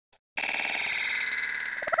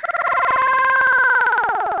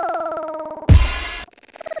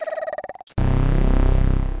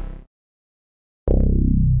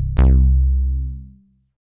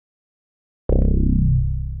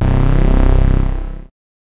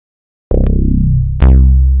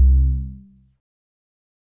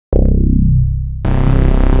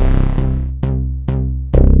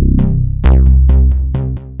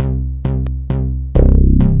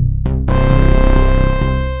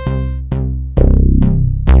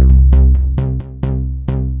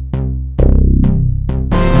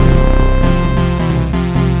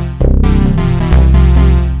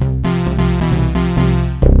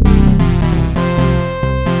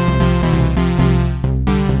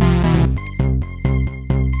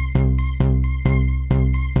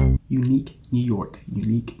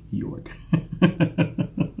Unique, New York.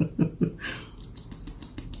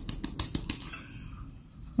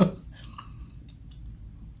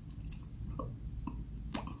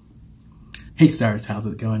 Hey stars, how's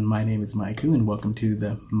it going? My name is Maiku and welcome to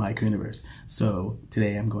the Maikuniverse. So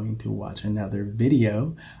today I'm going to watch another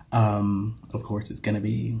video. Of course it's going to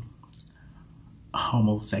be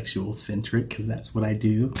homosexual centric because that's what I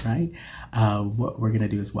do, right? What we're going to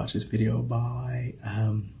do is watch this video by,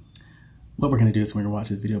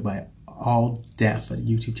 All Deaf, a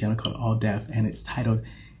YouTube channel called All Deaf, and it's titled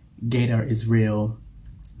Gaydar is Real.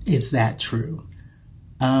 Is That True?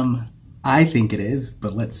 I think it is,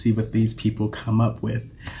 but let's see what these people come up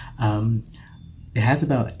with. It has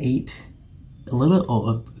about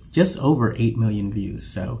just over 8 million views,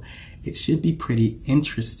 so it should be pretty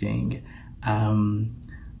interesting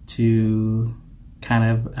to kind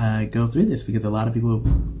of go through this because a lot of people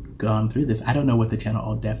have gone through this. I don't know what the channel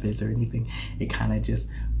All Deaf is or anything. It kind of just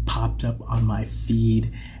popped up on my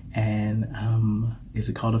feed, and is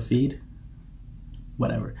it called a feed?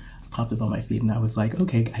 Whatever. Popped up on my feed and I was like,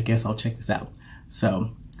 okay, I guess I'll check this out.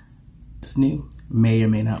 So it's new, may or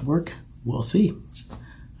may not work. We'll see.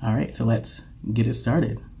 All right, so let's get it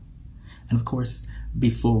started. And of course,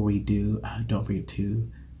 before we do, don't forget to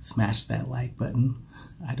smash that like button.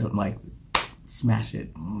 I don't like smash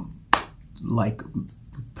it like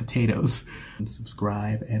potatoes. And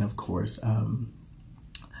subscribe, and of course,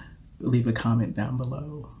 leave a comment down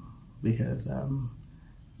below because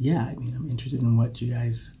yeah, I mean, I'm interested in what you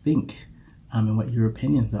guys think and what your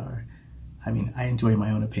opinions are. I mean, I enjoy my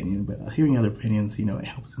own opinion, but hearing other opinions, you know, it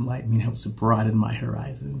helps enlighten me, it helps to broaden my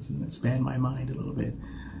horizons and expand my mind a little bit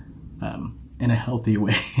in a healthy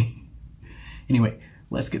way. Anyway,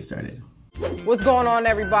 let's get started. What's going on,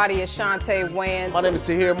 everybody? It's Shantae Wayans. My name is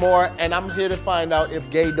Tahir Moore, and I'm here to find out if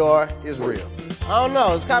Gaydar is real. I don't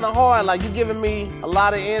know, it's kind of hard. Like, you're giving me a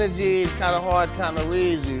lot of energy. It's kind of hard to kind of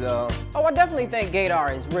read you, though. Oh, I definitely think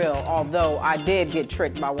Gaydar is real, although I did get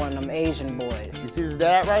tricked by one of them Asian boys. You see this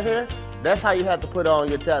dad right here? That's how you have to put on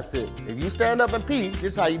your chapstick. If you stand up and pee, this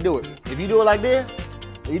is how you do it. If you do it like this,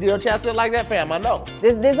 you do your chapstick like that, fam, I know.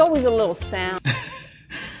 There's always a little sound.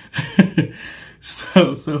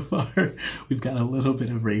 So far, we've got a little bit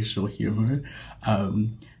of racial humor.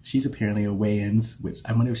 She's apparently a Wayans, which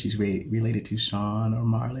I wonder if she's related to Sean or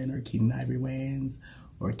Marlon or Keaton Ivory Wayans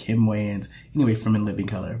or Kim Wayans. Anyway, from In Living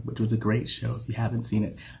Color, which was a great show. If you haven't seen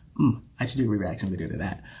it, I should do a reaction video to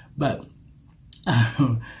that. But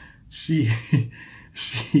she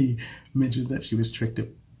mentioned that she was tricked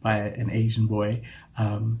by an Asian boy.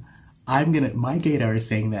 My Gaydar is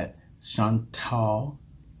saying that Chantal,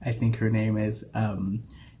 I think her name is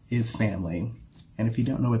family. And if you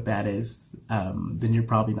don't know what that is, then you're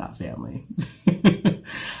probably not family.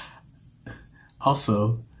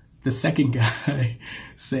 Also, the second guy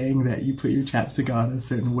saying that you put your chapstick on a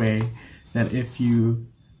certain way, that if you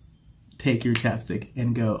take your chapstick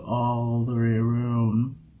and go all the way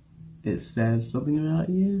around, it says something about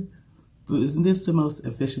you. But isn't this the most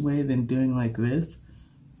efficient way than doing like this?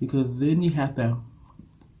 Because then you have to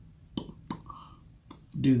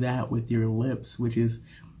do that with your lips, which is,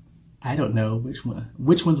 I don't know which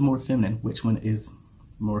one's more feminine, which one is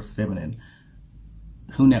more feminine.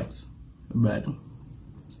 Who knows? But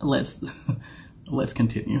let's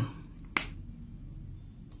continue.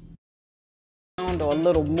 Or a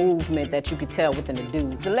little movement that you could tell within the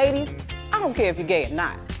dudes. The ladies, I don't care if you're gay or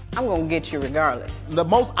not. I'm gonna get you regardless. The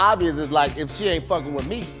most obvious is like, if she ain't fucking with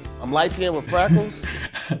me, I'm light-skinned with freckles.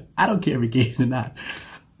 I don't care if you're gay or not.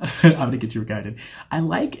 I'm gonna get you regarded. I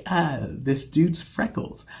like this dude's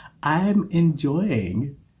freckles. I'm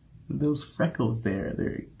enjoying those freckles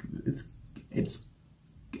there.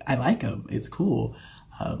 I like them. It's cool.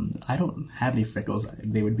 I don't have any freckles.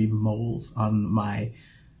 They would be moles on my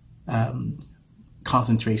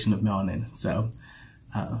concentration of melanin. So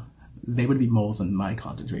they would be moles on my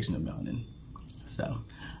concentration of melanin. So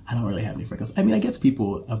I don't really have any freckles. I mean, I guess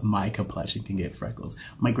people of my complexion can get freckles.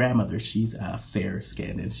 My grandmother, she's fair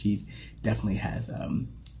skinned and she definitely has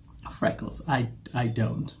freckles. I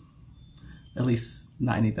don't. At least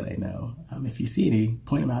not any that I know. If you see any,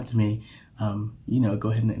 point them out to me. You know, go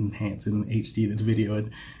ahead and enhance and HD this video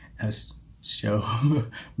and show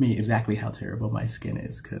me exactly how terrible my skin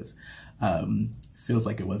is, because feels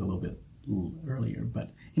like it was a little bit earlier. But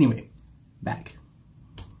anyway, back.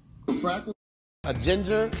 Freckles. A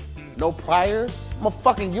ginger, no priors. I'm a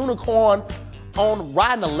fucking unicorn on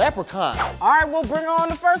riding a leprechaun. All right, we'll bring on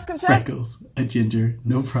the first contestant. Freckles, a ginger,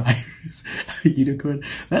 no priors, a unicorn.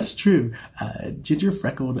 That's true. Ginger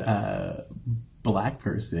freckled black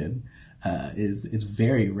person is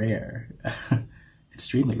very rare,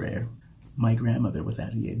 extremely rare. my grandmother was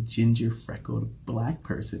actually a ginger freckled black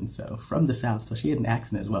person, so from the South, so she had an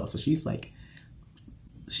accent as well. So she's like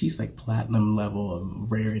platinum level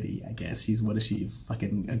of rarity, I guess. What is she,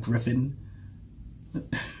 fucking a griffin?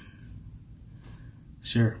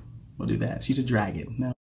 Sure, we'll do that. She's a dragon.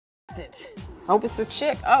 No. Hope it's a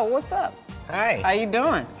chick. Oh, what's up? Hi. How you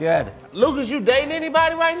doing? Good. Lucas, you dating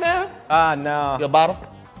anybody right now? No. Your bottle?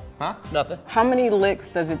 Huh? Nothing. How many licks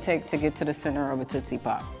does it take to get to the center of a Tootsie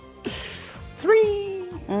Pop? 3.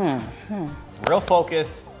 Real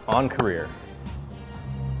focus on career.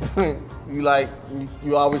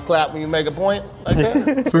 You always clap when you make a point like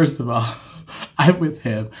that? First of all, I'm with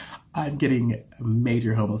him. I'm getting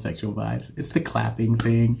major homosexual vibes. It's the clapping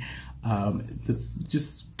thing. It's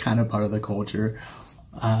just kind of part of the culture.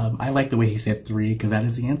 I like the way he said 3 because that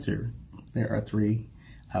is the answer. There are 3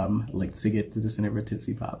 licks to get to the center of a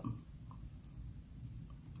Tootsie Pop.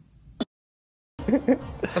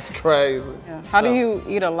 That's crazy. Yeah. How do you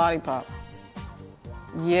eat a lollipop?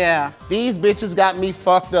 Yeah. These bitches got me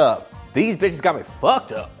fucked up. These bitches got me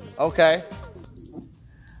fucked up. Okay.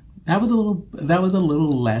 That was a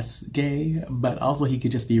little less gay, but also he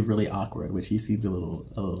could just be really awkward, which he seems a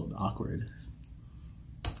little awkward.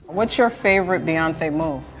 What's your favorite Beyonce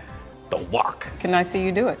move? The walk. Can I see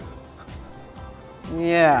you do it?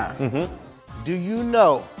 Yeah. Do you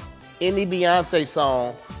know any Beyonce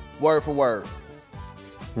song word for word?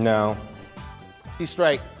 No. He's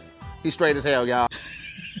straight. He's straight as hell, y'all.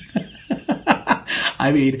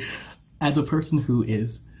 I mean, as a person who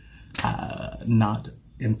is not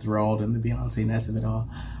enthralled in the Beyonce-ness of it all,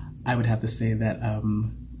 I would have to say that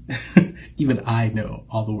even I know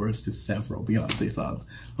all the words to several Beyonce songs.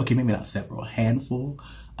 Okay, maybe not several, a handful,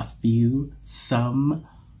 a few, some.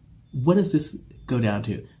 What does this go down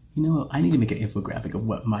to? You know, I need to make an infographic of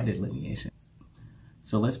what my delineation.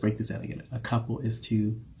 So let's break this down again. A couple is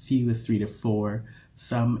 2, few is 3 to 4,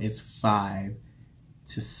 some is 5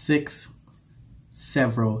 to 6,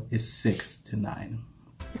 several is 6 to 9.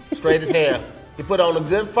 Straight as hell. He put on a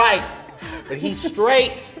good fight, but he's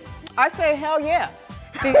straight. I say hell yeah.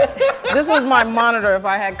 See, this was my monitor. If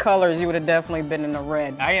I had colors, you would have definitely been in the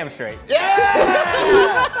red. I am straight.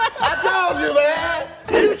 Yeah! I told you, man.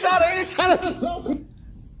 You shot it.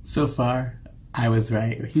 So far, I was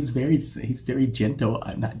right. He's very gentle.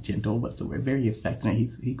 Not gentle, but so we're very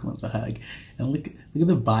affectionate. He wants a hug. And look at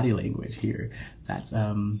the body language here. That's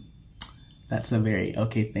a very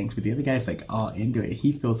okay, thanks. But the other guy's like all into it.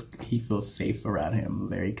 He feels safe around him.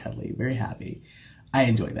 Very cuddly, very happy. I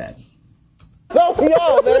enjoy that. Go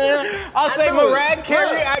y'all, man. I'll say Mariah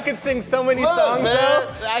Carey. I could sing so many songs,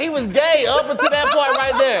 man. He was gay up until that point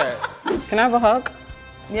right there. Can I have a hug?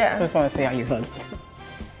 Yeah. I just want to see how you hug.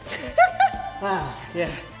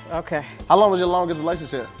 Yes. Okay. How long was your longest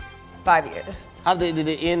relationship? 5 years. How did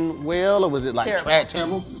it end well, or was it like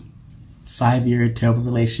terrible? 5-year terrible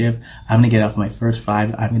relationship. I'm gonna get off my first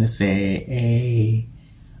 5. I'm gonna say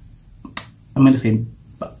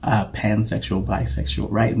pansexual, bisexual,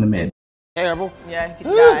 right in the mid. Terrible. Yeah, he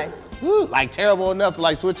could die. Like terrible enough to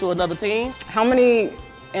like switch to another team? How many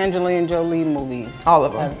Angelina Jolie movies? All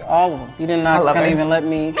of them. All of them. You did not even let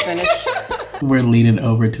me finish. We're leaning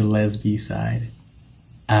over to lesbian side.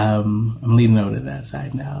 I'm leaning over to that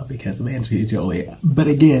side now because of Angelina Jolie. But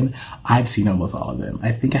again, I've seen almost all of them.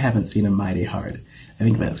 I think I haven't seen A Mighty Heart. I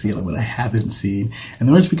think that's the only one I haven't seen. And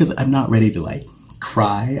the rest because I'm not ready to like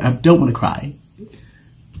cry. I don't want to cry.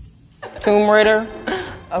 Tomb Raider.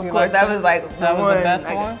 Of course, that was like that was the best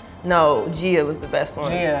one. No, Gia was the best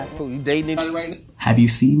one. Gia. You dating anybody right now? Have you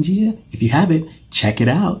seen Gia? If you haven't, check it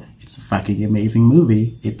out. It's a fucking amazing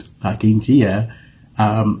movie. It's fucking Gia.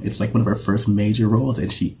 It's like one of her first major roles, and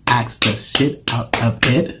she acts the shit out of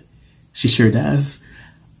it. She sure does.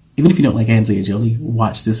 Even if you don't like Angelina Jolie,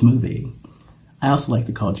 watch this movie. I also like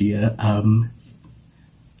to call Gia,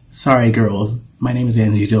 sorry girls, my name is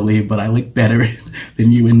Angelina Jolie, but I look better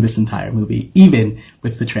than you in this entire movie, even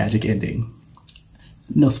with the tragic ending.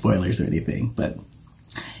 No spoilers or anything, but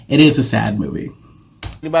it is a sad movie.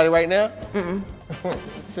 Anybody right now?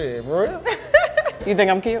 Shit, for real? You think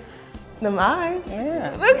I'm cute? Them eyes.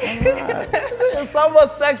 Yeah. There's so much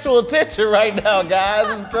sexual attention right now,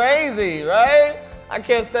 guys. It's crazy, right? I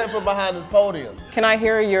can't stand from behind this podium. Can I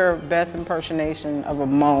hear your best impersonation of a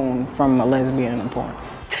moan from a lesbian in porn?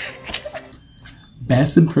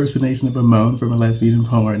 Best impersonation of a moan from a lesbian in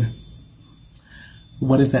porn.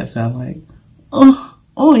 What does that sound like?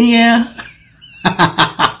 Oh yeah.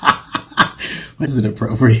 What is it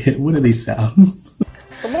appropriate? What are these sounds?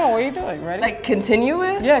 Come on, what are you doing? Ready? Like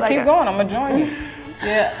continuous? Yeah, like keep going. I'm gonna join you.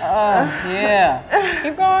 Yeah.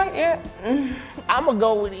 Keep going, yeah. I'm gonna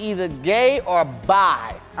go with either gay or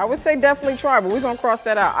bi. I would say definitely try, but we're gonna cross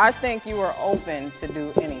that out. I think you are open to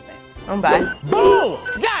do anything. I'm bi. Boom!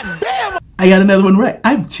 God damn! I got another one right.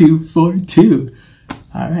 I'm 2 for 2.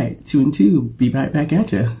 All right, 2 and 2. Be right back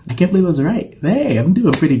at you. I can't believe I was right. Hey, I'm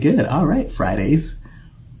doing pretty good. All right, Fridays.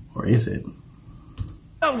 Or is it?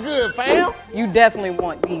 I'm good, fam. You definitely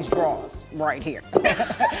want these draws right here.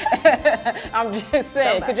 I'm just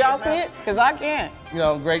saying. Could y'all see it? Because I can't. You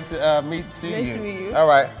know, great to see Nice you. to meet you. All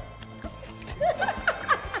right.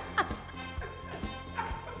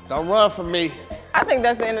 Don't run from me. I think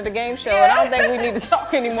that's the end of the game show, and I don't think we need to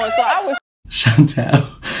talk anymore. So I was. Chantal,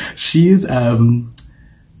 she's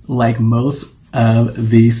like most of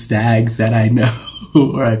the stags that I know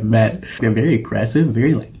or I've met. They're very aggressive,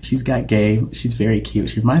 very like, she's got game, she's very cute.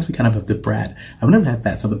 She reminds me kind of the brat. I've never had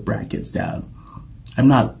that, so the brat gets down. I'm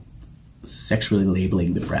not sexually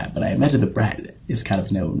labeling the brat, but I imagine the brat is kind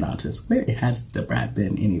of no nonsense. Where has the brat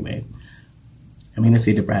been anyway? I mean, I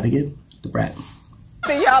say the brat again, the brat.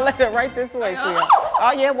 See y'all later, right this way, sweetheart.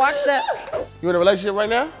 Oh yeah, watch that. You in a relationship right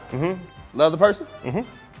now? Mm-hmm. Love the person? Mm-hmm.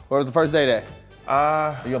 Where was the first date at?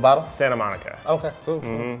 Are you a bottle? Santa Monica. Okay, cool.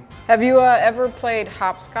 Mm-hmm. Have you ever played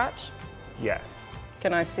hopscotch? Yes.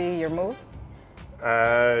 Can I see your move?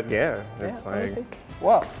 Yeah. It's Let me see. like,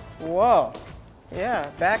 Whoa, whoa. Yeah,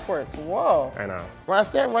 backwards, whoa. I know. Ryan,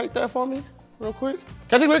 stand right there for me, real quick.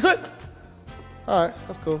 Catch it real quick. All right,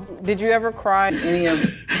 that's cool. Did you ever cry any of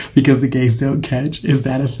Because the gays don't catch, is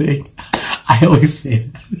that a thing? I always say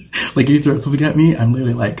that. Like, if you throw something at me, I'm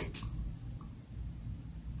literally like,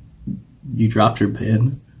 you dropped your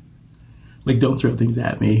pen. Like, don't throw things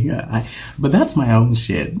at me. But that's my own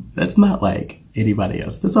shit. That's not like anybody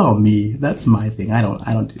else. That's all me. That's my thing. I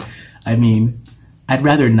don't do. I mean, I'd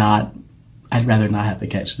rather not have to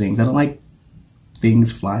catch things. I don't like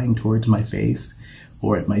things flying towards my face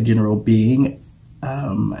or at my general being.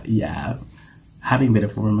 Yeah. Having been a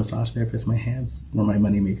former massage therapist, my hands were my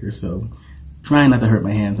moneymaker, so trying not to hurt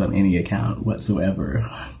my hands on any account whatsoever.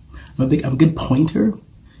 I'm a good pointer.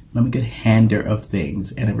 I'm a good hander of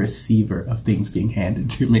things and a receiver of things being handed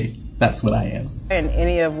to me. That's what I am. in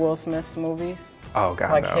any of Will Smith's movies? Oh,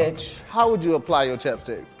 God, Like no. Hitch? How would you apply your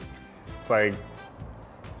chapstick? It's like,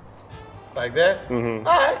 Like that? Mm-hmm.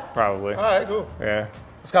 All right. probably. All right, cool. Yeah.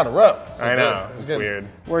 It's kind of rough. I know. It's It's good. weird.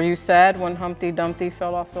 Were you sad when Humpty Dumpty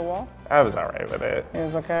fell off the wall? I was all right with it. It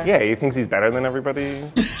was okay? Yeah, he thinks he's better than everybody.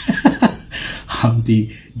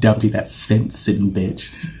 Humpty Dumpty, that fence-sitting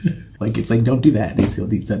bitch. Like, it's like, don't do that. They still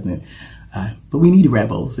do something. But we need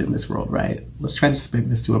rebels in this world, right? Let's try to spin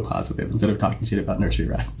this to a positive instead of talking shit about nursery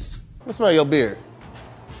rhymes. Let's smell your beard.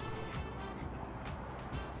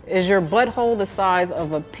 Is your butthole the size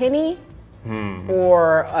of a penny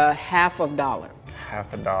or a half a dollar?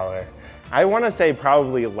 $50. I want to say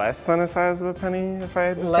probably less than the size of a penny, if I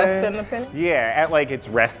had to say. Less than a penny? Yeah, at like its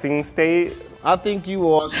resting state. I think you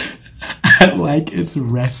are. At like its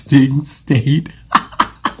resting state.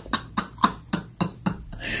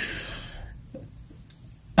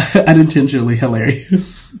 Unintentionally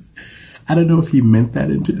hilarious. I don't know if he meant that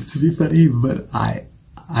to be funny, but I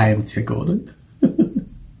am tickled.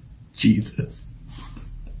 Jesus.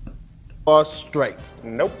 Or straight.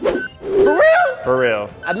 Nope. For real? For real.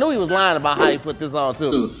 I knew he was lying about how he put this on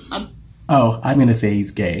too. Oh, I'm gonna say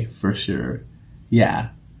he's gay for sure. Yeah.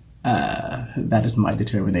 That is my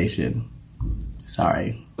determination.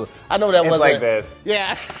 Sorry. I know that It's wasn't like this.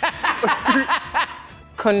 Yeah.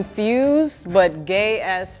 Confused but gay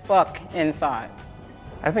as fuck inside.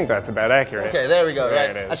 I think that's about accurate. Okay, there we go. There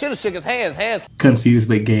Right. it is. I should have shook his hands. Confused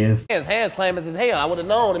but gay as Hands clam as his hell. I would have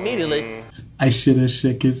known immediately. I should have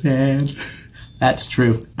shook his hand. That's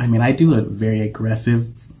true. I mean, I do a very aggressive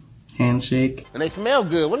handshake. And they smell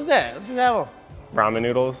good. What is that? What you have on? Ramen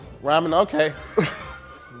noodles. Ramen. Okay.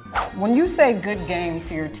 When you say good game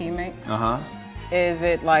to your teammates, is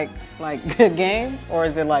it like good game or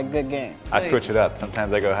is it like good game? I switch it up.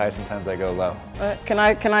 Sometimes I go high, sometimes I go low. Can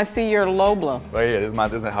I see your low blow? But yeah, this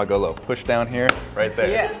is how I go low. Push down here, right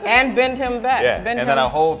there. Yeah, and bend him back. Yeah, Bend and him. then I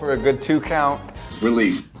hold for a good 2 count.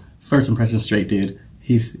 Release. First impression, straight dude.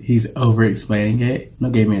 He's over explaining it. No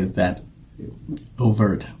gay man is that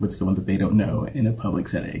overt with someone that they don't know in a public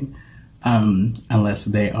setting, unless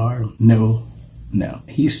they are no.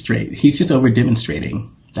 He's straight. He's just over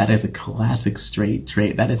demonstrating. That is a classic straight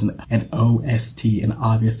trait. That is an OST, an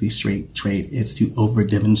obviously straight trait. It's to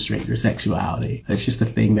over-demonstrate your sexuality. That's just a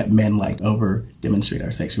thing that men like, over-demonstrate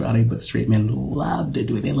our sexuality, but straight men love to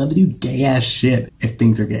do it. They love to do gay-ass shit if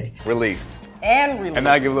things are gay. Release. and release. And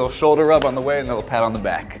then I give a little shoulder rub on the way and a little pat on the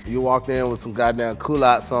back. You walked in with some goddamn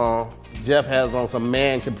culottes on, Jeff has on some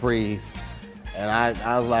man capris. And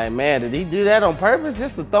I was like, man, did he do that on purpose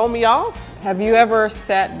just to throw me off? Have you ever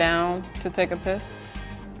sat down to take a piss?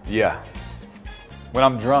 Yeah. When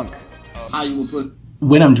I'm drunk. How you would put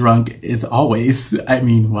When I'm drunk is always, I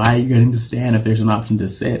mean, why are you going to stand if there's an option to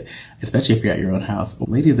sit? Especially if you're at your own house.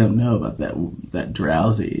 Ladies don't know about that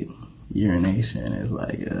drowsy urination is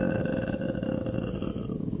like,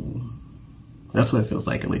 that's what it feels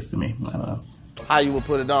like, at least to me. I don't know. How you would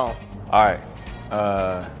put it on? All right.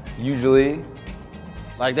 Usually.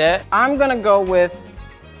 Like that? I'm gonna go with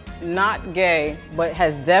not gay, but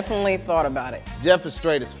has definitely thought about it. Jeff is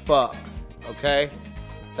straight as fuck, okay?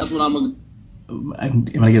 That's what I'm gonna... Am I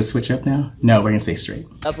going to switch up now? No, we're going to stay straight.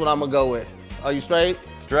 That's what I'm gonna go with. Are you straight?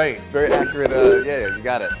 Straight. Very accurate. Yeah, you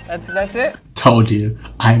got it. That's it? Told you.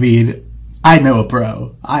 I mean, I know a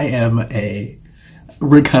bro. I am a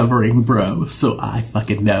recovering bro, so I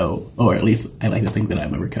fucking know, or at least I like to think that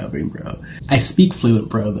I'm a recovering bro. I speak fluent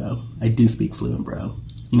bro, though. I do speak fluent bro.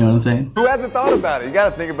 You know what I'm saying? Who hasn't thought about it? You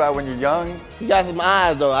gotta think about it when you're young. He got some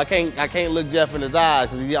eyes, though. I can't look Jeff in his eyes,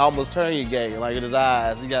 because he almost turned you gay, like in his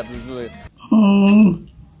eyes. He got this look.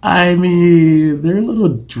 I mean, they're a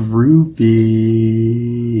little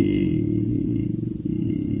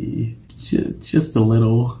droopy. Just a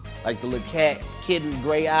little. Like the little cat, kitten,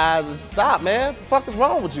 gray eyes. Stop, man. What the fuck is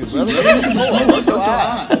wrong with you, brother? Look your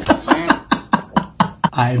eyes.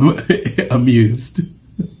 I'm amused.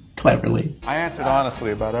 Cleverly. I answered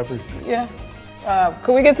honestly about everything. Yeah.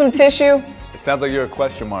 Could we get some tissue? It sounds like you're a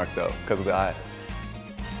question mark though, because of the eyes.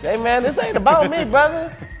 Hey, man, this ain't about me,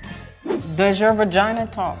 brother. Does your vagina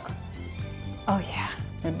talk? Oh yeah.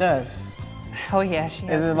 It does. Oh yeah, she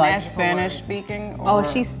has Is it like magical Spanish words. speaking? Oh, or-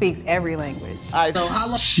 she speaks every language. All right, so how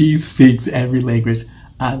long? She speaks every language.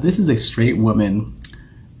 This is a straight woman.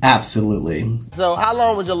 Absolutely. So how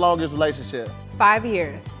long was your longest relationship? 5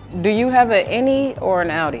 years. Do you have an innie or an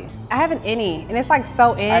outie? I have an innie, and it's like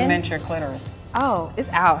so in. I meant your clitoris. Oh, it's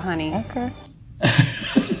out, honey. Okay.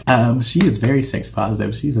 She is very sex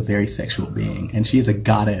positive. She's a very sexual being, and she is a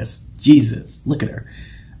goddess. Jesus, look at her.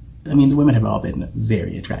 I mean, the women have all been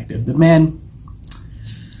very attractive. The men,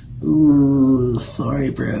 ooh, sorry,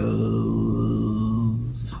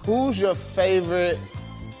 bros. Who's your favorite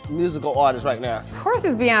musical artist right now? Of course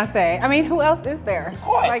it's Beyonce. I mean, who else is there? Of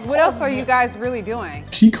course, like, what else are you guys really doing?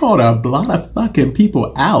 She called a lot of fucking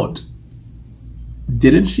people out,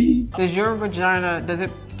 didn't she? Does your vagina, does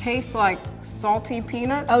it taste like salty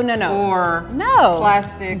peanuts? Oh, no. Or No.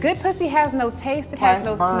 plastic? Good pussy has no taste. It has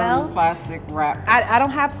no burned smell. Plastic wrap. I don't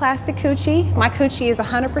have plastic coochie. My coochie is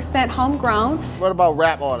 100% homegrown. What about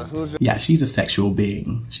rap artists? Who's your... Yeah, she's a sexual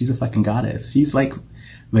being. She's a fucking goddess. She's like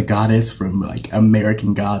the goddess from like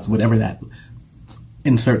American Gods, whatever that.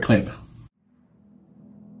 Insert clip.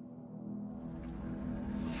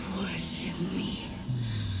 Worship me.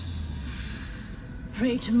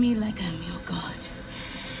 Pray to me like I'm your God,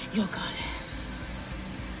 your goddess.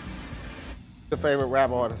 Your favorite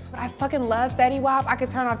rap artist? I fucking love Fetty Wap. I could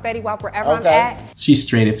turn on Fetty Wap wherever I'm Okay. at She's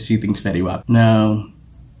straight if she thinks Fetty Wap. No,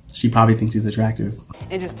 she probably thinks she's attractive.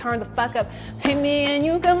 and just turn the fuck up. Hit me and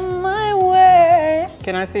you come my way.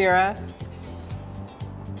 Can I see your ass?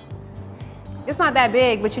 It's not that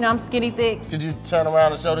big, but you know, I'm skinny thick. Did you turn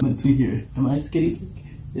around and show the... Let's see here. Am I skinny thick?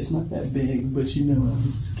 It's not that big, but you know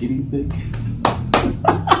I'm skinny thick.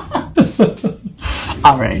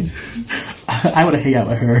 All right. I want to hang out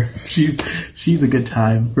with her. She's a good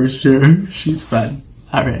time for sure. She's fun.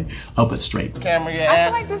 All right. Oh, but straight. Camera your I feel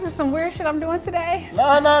ass? like this is some weird shit I'm doing today.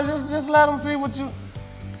 No, just let them see what you...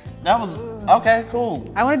 That was... Okay, cool.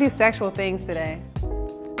 I want to do sexual things today.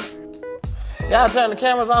 Y'all turn the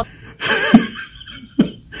cameras off.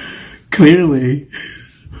 Clearly.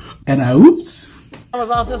 And oops. Cameras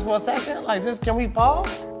off just for a second? Like, just, can we pause?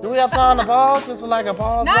 Do we have time to pause? Just for like a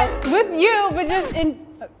pause? Not with you, but just in.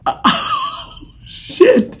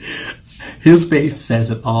 Shit. His face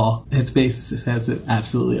says it all. His face says it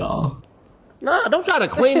absolutely all. Nah, don't try to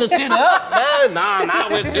clean the shit up, man. Nah,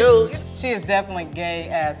 not with you. She is definitely gay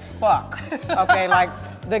as fuck. Okay, like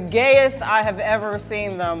the gayest I have ever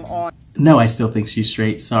seen them on No, I still think she's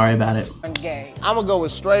straight. Sorry about it. gay. I'm gonna go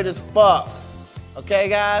with straight as fuck. Okay,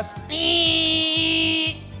 guys?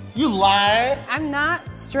 You lying? I'm not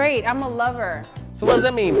straight. I'm a lover. So what does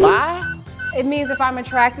that mean, bi? It means if I'm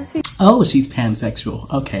attracted to Oh, she's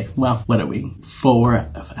pansexual. Okay, well, what are we? 4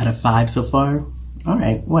 out of 5 so far? All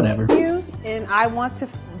right, whatever. you and I want to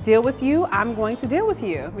deal with you, I'm going to deal with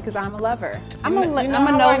you because I'm a lover. I'm a You know no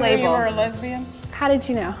how I knew label. you were a lesbian? How did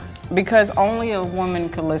you know? Because only a woman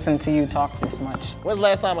could listen to you talk this much. When's the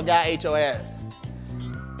last time a guy ate your ass?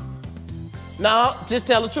 No, just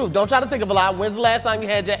tell the truth. Don't try to think of a lie. When's the last time you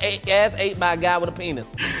had your ass ate by a guy with a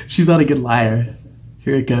penis? She's not a good liar.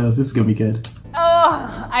 Here it goes. This is gonna be good.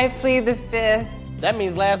 Oh, I plead the fifth. That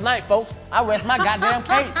means last night, folks. I rest my goddamn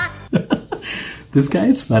case. This guy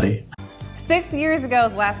is funny. 6 years ago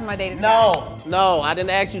is the last time I dated a guy. No, I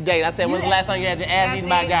didn't ask you date. I said, when's the last time you had your ass eaten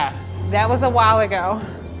by a guy? That was a while ago.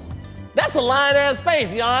 That's a lying ass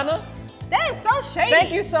face, Your Honor. That is so shady.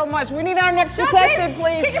 Thank you so much. We need our next contestant,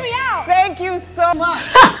 please. Kicking me out. Thank you so much.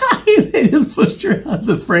 They just pushed her out of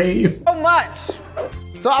the frame. So much.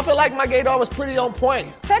 So I feel like my Gaydar was pretty on point.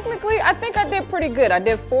 Technically, I think I did pretty good. I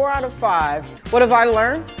did 4 out of 5. What have I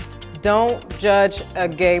learned? Don't judge a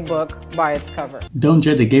gay book by its cover. Don't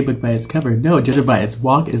judge a gay book by its cover. No, judge it by its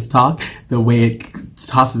walk, its talk, the way it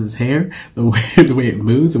tosses its hair, the way it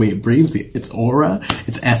moves, the way it breathes, its aura,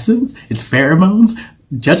 its essence, its pheromones.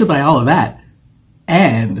 Judge it by all of that.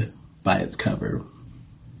 And by its cover.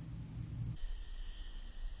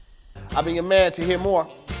 I'll be your man to hear more.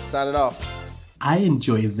 Sign it off. I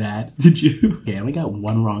enjoyed that. Did you? Okay, I only got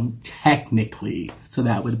one wrong technically. So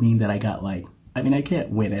that would mean that I got like, I mean, I can't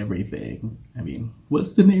win everything. I mean,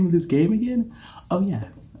 what's the name of this game again? Oh yeah,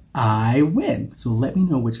 I win. So let me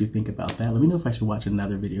know what you think about that. Let me know if I should watch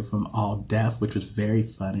another video from All Deaf, which was very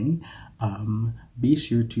funny. Be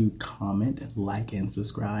sure to comment, like, and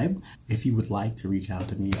subscribe. If you would like to reach out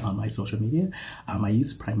to me on my social media, I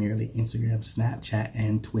use primarily Instagram, Snapchat,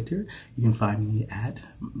 and Twitter. You can find me at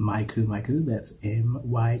Maiku, that's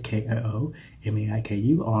MYKOO,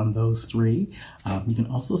 on those 3. You can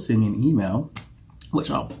also send me an email,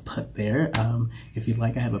 which I'll put there. If you'd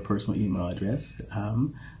like, I have a personal email address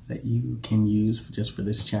that you can use just for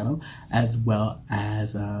this channel, as well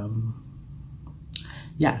as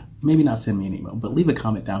yeah, maybe not send me an email, but leave a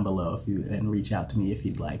comment down below and reach out to me if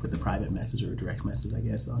you'd like, with a private message or a direct message, I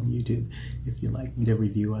guess, on YouTube. If you'd like me to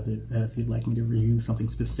review if you'd like me to review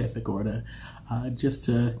something specific, or to just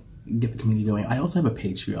to get the community going. I also have a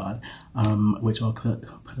Patreon, which I'll put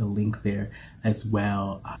a link there as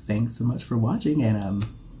well. Thanks so much for watching, and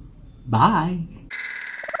bye.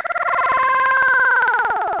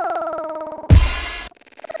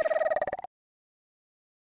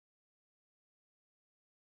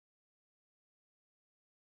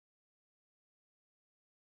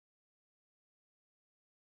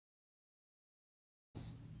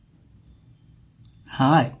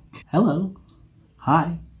 Hi. Hello.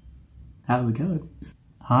 Hi. How's it going?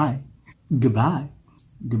 Hi. Goodbye.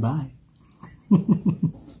 Goodbye.